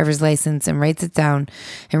takes my driver's license and writes it down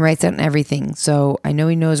and writes out everything. So I know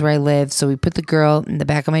he knows where I live. So we put the girl in the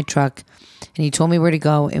back of my truck, and he told me where to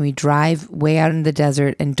go. And we drive way out in the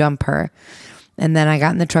desert and dump her. And then I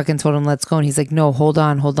got in the truck and told him, let's go. And he's like, no, hold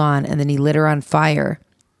on. And then he lit her on fire.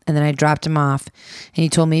 And then I dropped him off. And he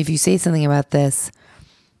told me, if you say something about this,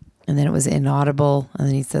 and then it was inaudible. And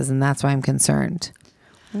then he says, and that's why I'm concerned.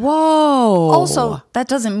 Whoa. Also, that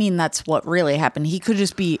doesn't mean that's what really happened. He could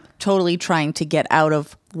just be totally trying to get out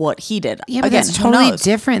of what he did. Yeah, but again, that's totally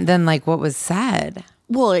different than like what was said.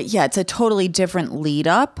 Well, yeah, it's a totally different lead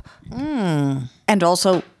up. And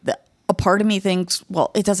also, a part of me thinks,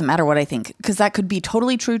 well, it doesn't matter what I think, because that could be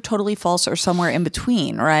totally true, totally false, or somewhere in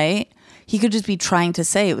between, right? He could just be trying to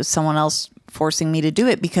say it was someone else forcing me to do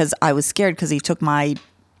it because I was scared because he took my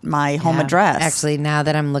home address. Actually, now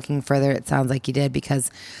that I'm looking further, it sounds like he did,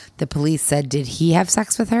 because the police said, did he have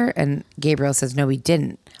sex with her? And Gabriel says, no, he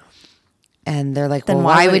didn't. And they're like, then well,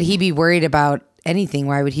 why would he be worried about anything?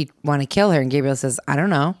 Why would he want to kill her? And Gabriel says, I don't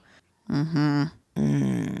know.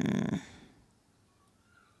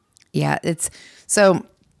 Yeah, it's so.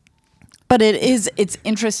 But it's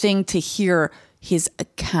interesting to hear his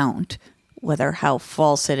account, whether how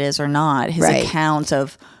false it is or not, his account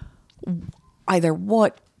of either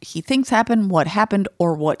what he thinks happened, what happened,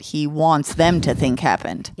 or what he wants them to think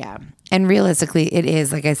happened. Yeah. And realistically, it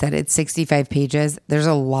is, like I said, it's 65 pages. There's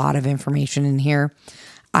a lot of information in here.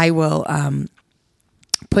 I will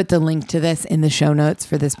put the link to this in the show notes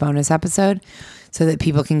for this bonus episode so that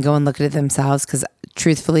people can go and look at it themselves, because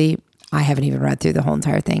truthfully, I haven't even read through the whole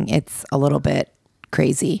entire thing. It's a little bit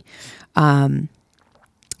crazy.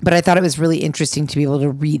 But I thought it was really interesting to be able to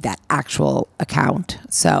read that actual account.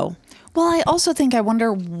 So, well, I also think, I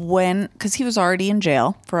wonder when, because he was already in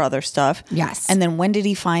jail for other stuff. Yes. And then when did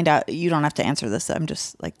he find out? You don't have to answer this. I'm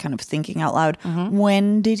just like kind of thinking out loud.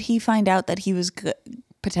 When did he find out that he was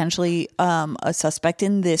potentially a suspect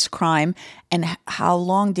in this crime? And how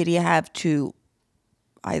long did he have to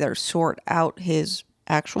either sort out his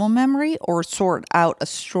actual memory or sort out a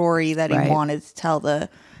story that he wanted to tell the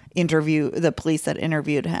police that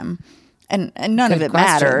interviewed him? And none of Good it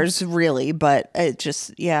question. matters really, but it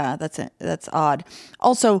just, that's odd.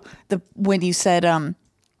 Also, when you said,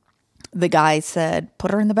 the guy said,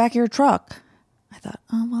 put her in the back of your truck. I thought,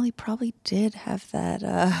 oh, well, he probably did have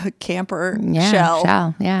that camper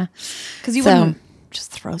shell. Yeah. Because you wouldn't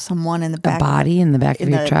just throw someone in the back. A body in the back of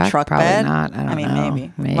your truck? Probably bed? not. I don't know.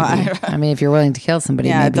 Maybe. I mean, if you're willing to kill somebody,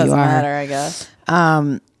 Yeah, maybe it doesn't you are. matter, I guess.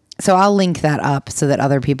 So I'll link that up so that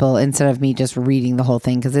other people, instead of me just reading the whole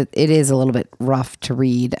thing, because it is a little bit rough to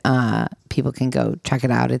read, people can go check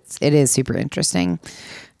it out. It is super interesting.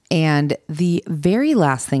 And the very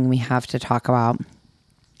last thing we have to talk about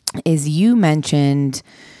is you mentioned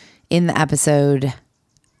in the episode,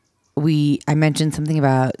 I mentioned something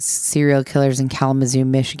about serial killers in Kalamazoo,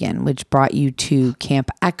 Michigan, which brought you to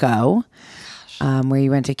Camp Echo, where you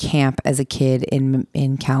went to camp as a kid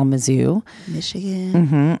in Kalamazoo, Michigan.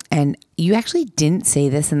 Mm-hmm. And you actually didn't say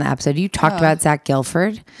this in the episode. You talked about Zach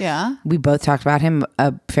Gilford. Yeah. We both talked about him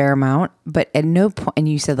a fair amount, but at no point, and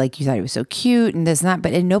you said like you thought he was so cute and this and that,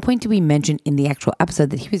 but at no point did we mention in the actual episode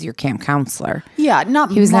that he was your camp counselor. Yeah,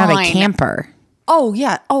 He was not a camper. Oh,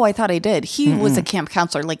 yeah. Oh, I thought I did. He was a camp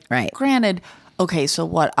counselor. Like, right. Granted, okay, so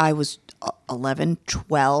what? I was 11,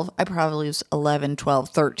 12. I probably was 11, 12,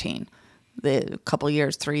 13. The couple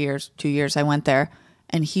years, 3 years, 2 years I went there.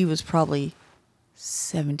 And he was probably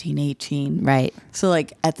 17, 18. Right. So,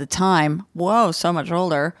 like, at the time, whoa, so much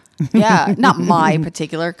older. Yeah, not my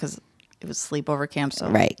particular, because it was sleepover camp. So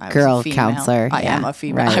right. I was Girl a female. counselor. I am a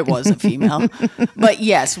female. Right. I was a female. But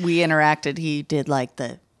yes, we interacted. He did like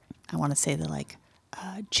I want to say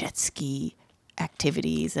jet ski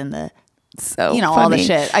activities and So all funny. the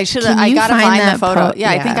shit. I Can gotta you find that the photo. po-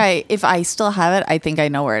 I think if I still have it, I think I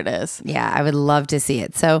know where it is. Yeah, I would love to see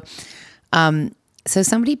it. So, so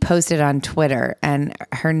somebody posted on Twitter, and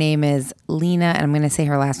her name is Lena, and I'm going to say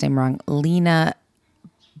her last name wrong. Lena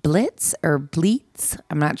Blitz or Bleetz.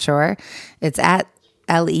 I'm not sure. It's at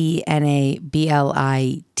LenaBlitz.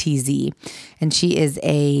 And she is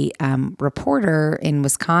a reporter in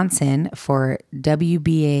Wisconsin for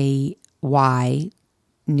WBAY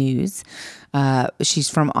News. She's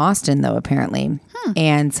from Austin, though, apparently.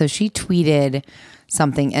 And so she tweeted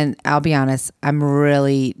something, and I'll be honest, I'm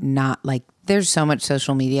really not like, there's so much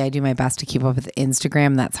social media. I do my best to keep up with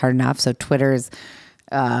Instagram. That's hard enough. So Twitter is,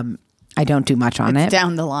 I don't do much on it.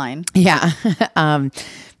 Down the line. Yeah.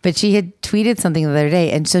 But she had tweeted something the other day.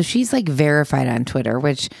 And so she's like verified on Twitter,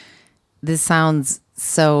 which this sounds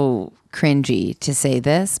so cringy to say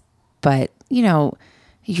this, but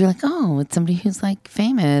you're like, oh, it's somebody who's like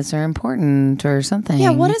famous or important or something. Yeah,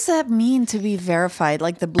 what does that mean to be verified?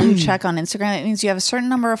 Like the blue check on Instagram, it means you have a certain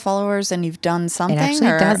number of followers and you've done something? It actually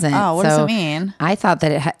doesn't. Oh, what does it mean? I thought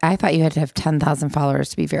that I thought you had to have 10,000 followers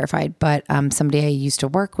to be verified, but somebody I used to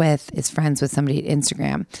work with is friends with somebody at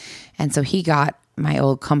Instagram. And so he got my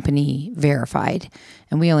old company verified,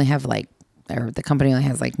 and we only have the company only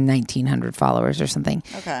has like 1,900 followers or something.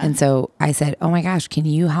 Okay. And so I said, oh my gosh, can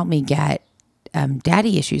you help me get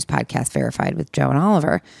Daddy Issues podcast verified with Joe and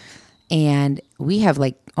Oliver? And we have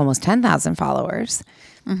like almost 10,000 followers.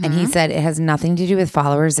 Mm-hmm. And he said it has nothing to do with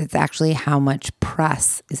followers. It's actually how much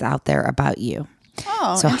press is out there about you.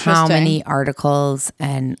 Oh, so how many articles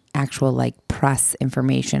and actual like press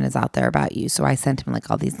information is out there about you. So I sent him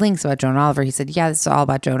like all these links about Joe and Oliver. He said, yeah, this is all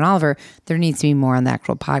about Joe and Oliver. There needs to be more on the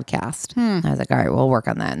actual podcast. I was like, all right, we'll work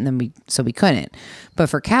on that. And then we couldn't. But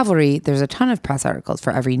for Cavalry, there's a ton of press articles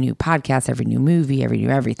for every new podcast, every new movie, every new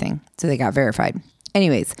everything. So they got verified.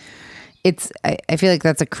 Anyways, I feel like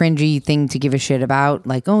that's a cringy thing to give a shit about.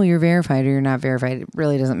 Like, oh, you're verified or you're not verified. It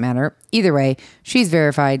really doesn't matter. Either way, she's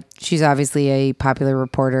verified. She's obviously a popular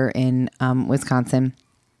reporter in Wisconsin.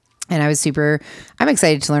 And I'm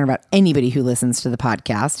excited to learn about anybody who listens to the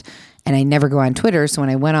podcast. And I never go on Twitter. So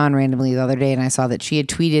when I went on randomly the other day and I saw that she had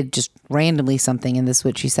tweeted just randomly something, and this is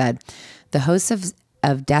what she said. The hosts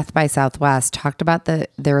of Death by Southwest talked about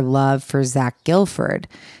their love for Zach Gilford,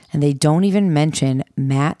 and they don't even mention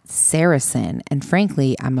Matt Saracen. And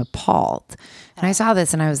frankly, I'm appalled. And I saw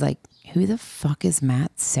this and I was like, who the fuck is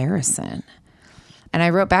Matt Saracen? And I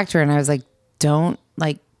wrote back to her and I was like, don't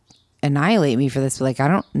like annihilate me for this, but like, I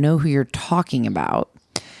don't know who you're talking about.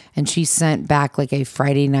 And she sent back like a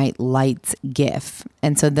Friday Night Lights gif.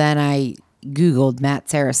 And so then I Googled Matt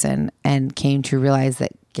Saracen and came to realize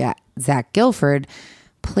that Zach Gilford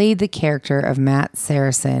played the character of Matt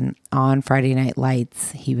Saracen on Friday Night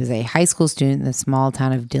Lights. He was a high school student in the small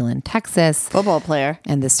town of Dillon, Texas. Football player.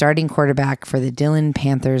 And the starting quarterback for the Dillon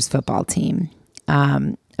Panthers football team.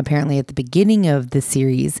 Apparently, at the beginning of the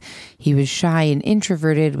series, he was shy and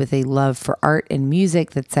introverted with a love for art and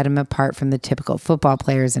music that set him apart from the typical football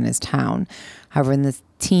players in his town. However, when the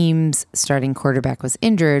team's starting quarterback was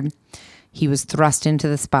injured, he was thrust into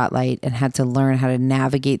the spotlight and had to learn how to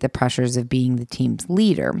navigate the pressures of being the team's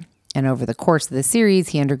leader. And over the course of the series,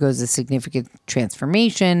 he undergoes a significant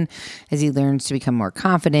transformation as he learns to become more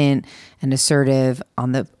confident and assertive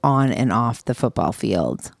on and off the football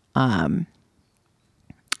field. And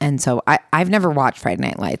so I've never watched Friday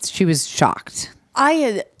Night Lights. She was shocked.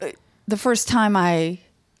 The first time I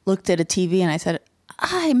looked at a TV and I said,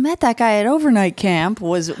 I met that guy at overnight camp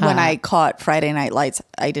was when I caught Friday Night Lights.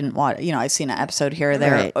 I didn't watch, I've seen an episode here or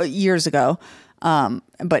there years ago.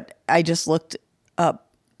 But I just looked up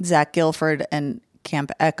Zach Gilford and Camp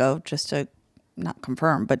Echo just to not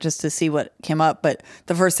confirm, but just to see what came up. But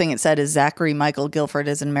the first thing it said is Zachary Michael Gilford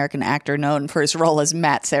is an American actor known for his role as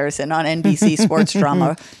Matt Saracen on NBC sports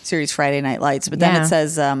drama series Friday Night Lights. But then it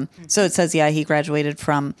says, he graduated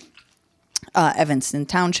from Evanston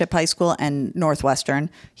Township High School and Northwestern.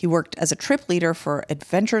 He worked as a trip leader for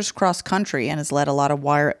Adventures Cross Country and has led a lot of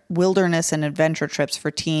wilderness and adventure trips for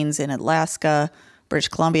teens in Alaska, British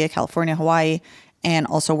Columbia, California, Hawaii, and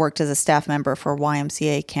also worked as a staff member for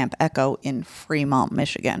YMCA Camp Echo in Fremont,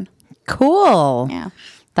 Michigan. Cool. Yeah.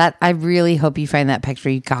 That I really hope you find that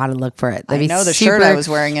picture. You got to look for it. I know the shirt I was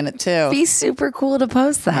wearing in it too. Be super cool to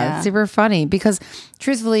post that. Yeah. It's super funny because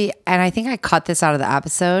truthfully, and I think I cut this out of the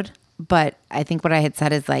episode, but I think what I had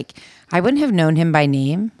said is like, I wouldn't have known him by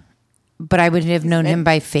name, but I would have known him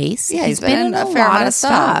by face. Yeah, he's been in a fair amount of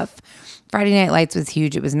stuff. Friday Night Lights was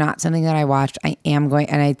huge. It was not something that I watched. I am going,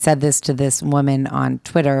 and I said this to this woman on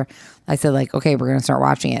Twitter. I said like, okay, we're going to start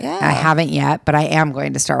watching it. Yeah. I haven't yet, but I am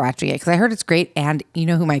going to start watching it because I heard it's great. And you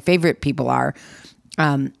know who my favorite people are?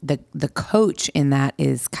 The coach in that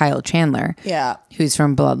is Kyle Chandler. Yeah. Who's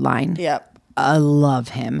from Bloodline. Yep. I love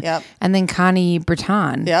him. Yep. And then Connie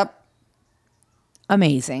Breton. Yep.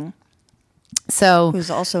 Amazing. So who's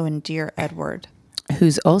also in Dear Edward.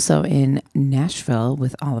 Who's also in Nashville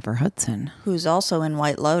with Oliver Hudson. Who's also in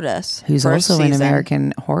White Lotus. Who's also in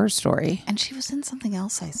American Horror Story. And she was in something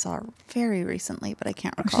else I saw very recently, but I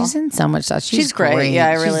can't recall. She's in so much stuff. She's great. Yeah,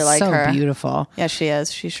 I really like her. She's so beautiful. Yeah, she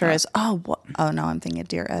is. She sure is. Oh, no, I'm thinking of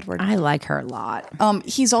Dear Edward. I like her a lot.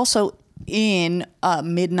 He's also in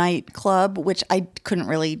Midnight Club, which I couldn't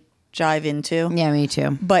really jive into. Yeah, me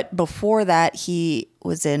too. But before that, he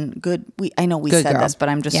was in Good. I know we Good said Girl. this, but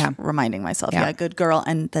I'm just reminding myself. Yeah, Good Girl,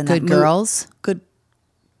 and then Good Girls.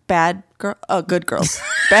 Bad Girl. Oh, Good Girls.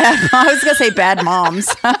 Bad. I was gonna say Bad Moms.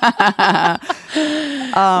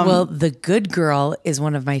 Well, The Good Girl is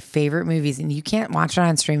one of my favorite movies, and you can't watch it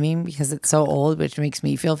on streaming because it's so old, which makes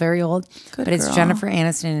me feel very old. But it's Jennifer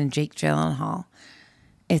Aniston and Jake Gyllenhaal.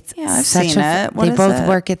 It's I've seen it. They both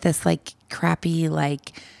work at this like crappy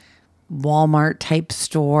like Walmart type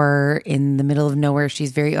store in the middle of nowhere.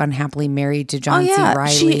 She's very unhappily married to John C.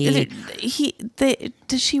 Reilly.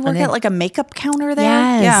 Does she work at like a makeup counter there?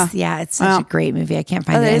 Yes. Yeah. It's such a great movie. I can't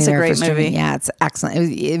find it. It's a great movie. Yeah, it's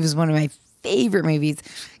excellent. It was one of my favorite movies.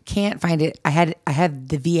 Can't find it. I had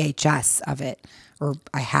the VHS of it, or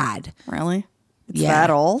I had. Really? It's that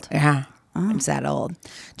old? Yeah. Oh. It's that old.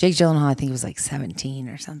 Jake Gyllenhaal, I think he was like 17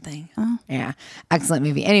 or something. Oh. Yeah. Excellent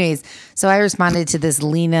movie. Anyways, so I responded to this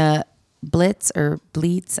Lena Blitz or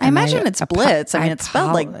Bleetz. I imagine it's Blitz. I mean, it's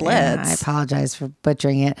spelled like Blitz. Yeah, I apologize for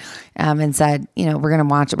butchering it. And said, we're going to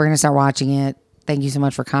watch it. We're going to start watching it. Thank you so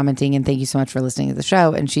much for commenting. And thank you so much for listening to the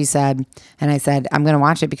show. And she said, and I said, I'm going to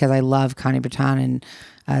watch it because I love Connie Breton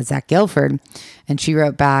and Zach Gilford. And she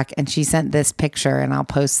wrote back and she sent this picture, and I'll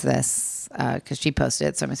post this because she posted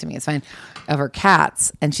it, so I'm assuming it's fine, of her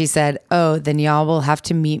cats. And she said, oh, then y'all will have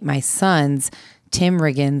to meet my sons, Tim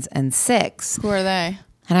Riggins and Six. Who are they?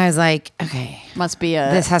 And I was like, okay. Must be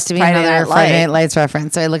this has to be another Friday Night Lights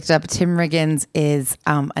reference. So I looked it up. Tim Riggins is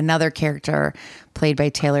another character played by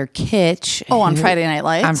Taylor Kitsch. Oh, on Friday Night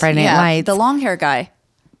Lights? On Friday Night Lights. The long hair guy.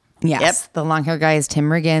 Yes. Yep. The long hair guy is Tim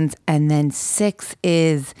Riggins. And then Six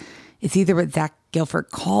is, it's either what Zach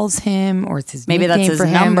Gilford calls him, or it's his maybe nickname that's his for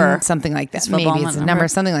him, number, something like that. Maybe it's his number,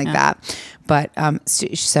 something like that. But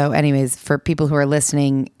so, anyways, for people who are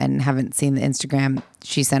listening and haven't seen the Instagram,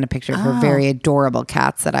 she sent a picture of her very adorable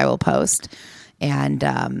cats that I will post. And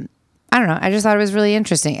I don't know, I just thought it was really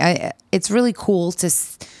interesting. It's really cool to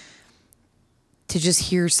just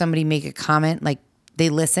hear somebody make a comment like they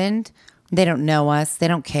listened. They don't know us, they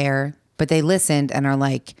don't care, but they listened and are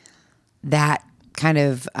like that kind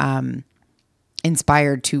of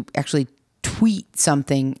inspired to actually tweet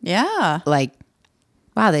something. Yeah. Like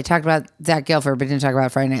wow, they talked about Zach Gilford, but didn't talk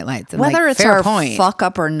about Friday Night Lights. And Whether like, it's fair our point. fuck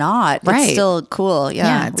up or not, Right. it's still cool.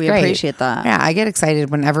 Yeah, it's we great. appreciate that. Yeah, I get excited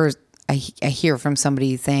whenever I hear from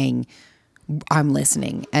somebody saying, I'm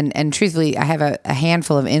listening. And truthfully, I have a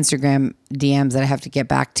handful of Instagram DMs that I have to get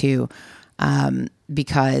back to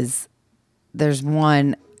because there's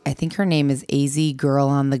one, I think her name is AZ Girl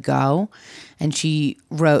on the Go. And she's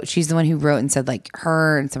the one who wrote and said like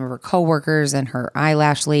her and some of her coworkers and her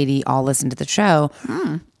eyelash lady all listened to the show.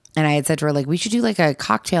 And I had said to her, like, we should do like a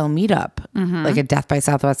cocktail meetup, like a Death by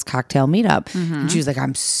Southwest cocktail meetup. And she was like,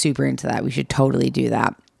 I'm super into that. We should totally do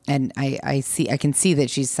that. And I can see that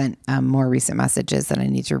she's sent more recent messages that I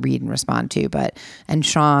need to read and respond to. And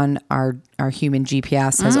Sean, our human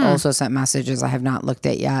GPS, has also sent messages I have not looked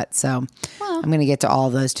at yet. So I'm going to get to all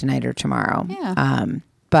of those tonight or tomorrow. Yeah.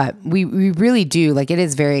 But we really do, like, it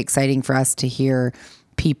is very exciting for us to hear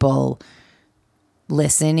people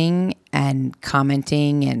listening and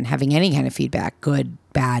commenting and having any kind of feedback, good,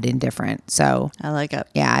 bad, indifferent. So I like it.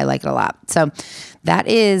 yeah, I like it a lot. So that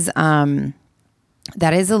is a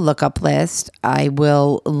lookup list. I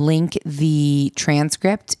will link the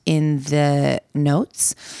transcript in the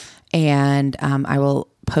notes, and I will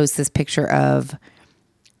post this picture of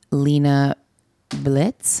Lena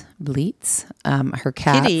Bleetz, her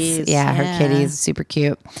cats. Kitties, Her kitties, super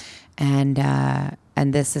cute.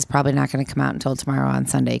 And this is probably not going to come out until tomorrow on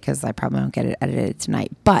Sunday because I probably won't get it edited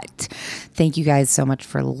tonight. But thank you guys so much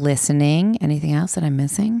for listening. Anything else that I'm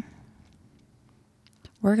missing?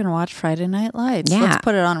 We're going to watch Friday Night Lights. Yeah. Let's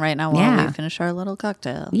put it on right now while we finish our little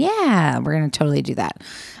cocktail. Yeah, we're going to totally do that.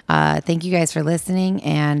 Thank you guys for listening,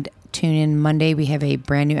 and tune in Monday. We have a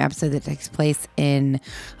brand new episode that takes place in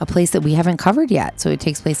a place that we haven't covered yet. So it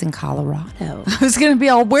takes place in Colorado. I was going to be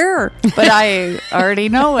all where, but I already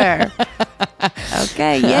know where.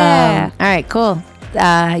 Okay, yeah. All right, cool.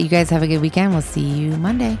 You guys have a good weekend. We'll see you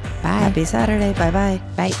Monday. Bye. Happy Saturday. Bye-bye.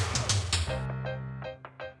 Bye.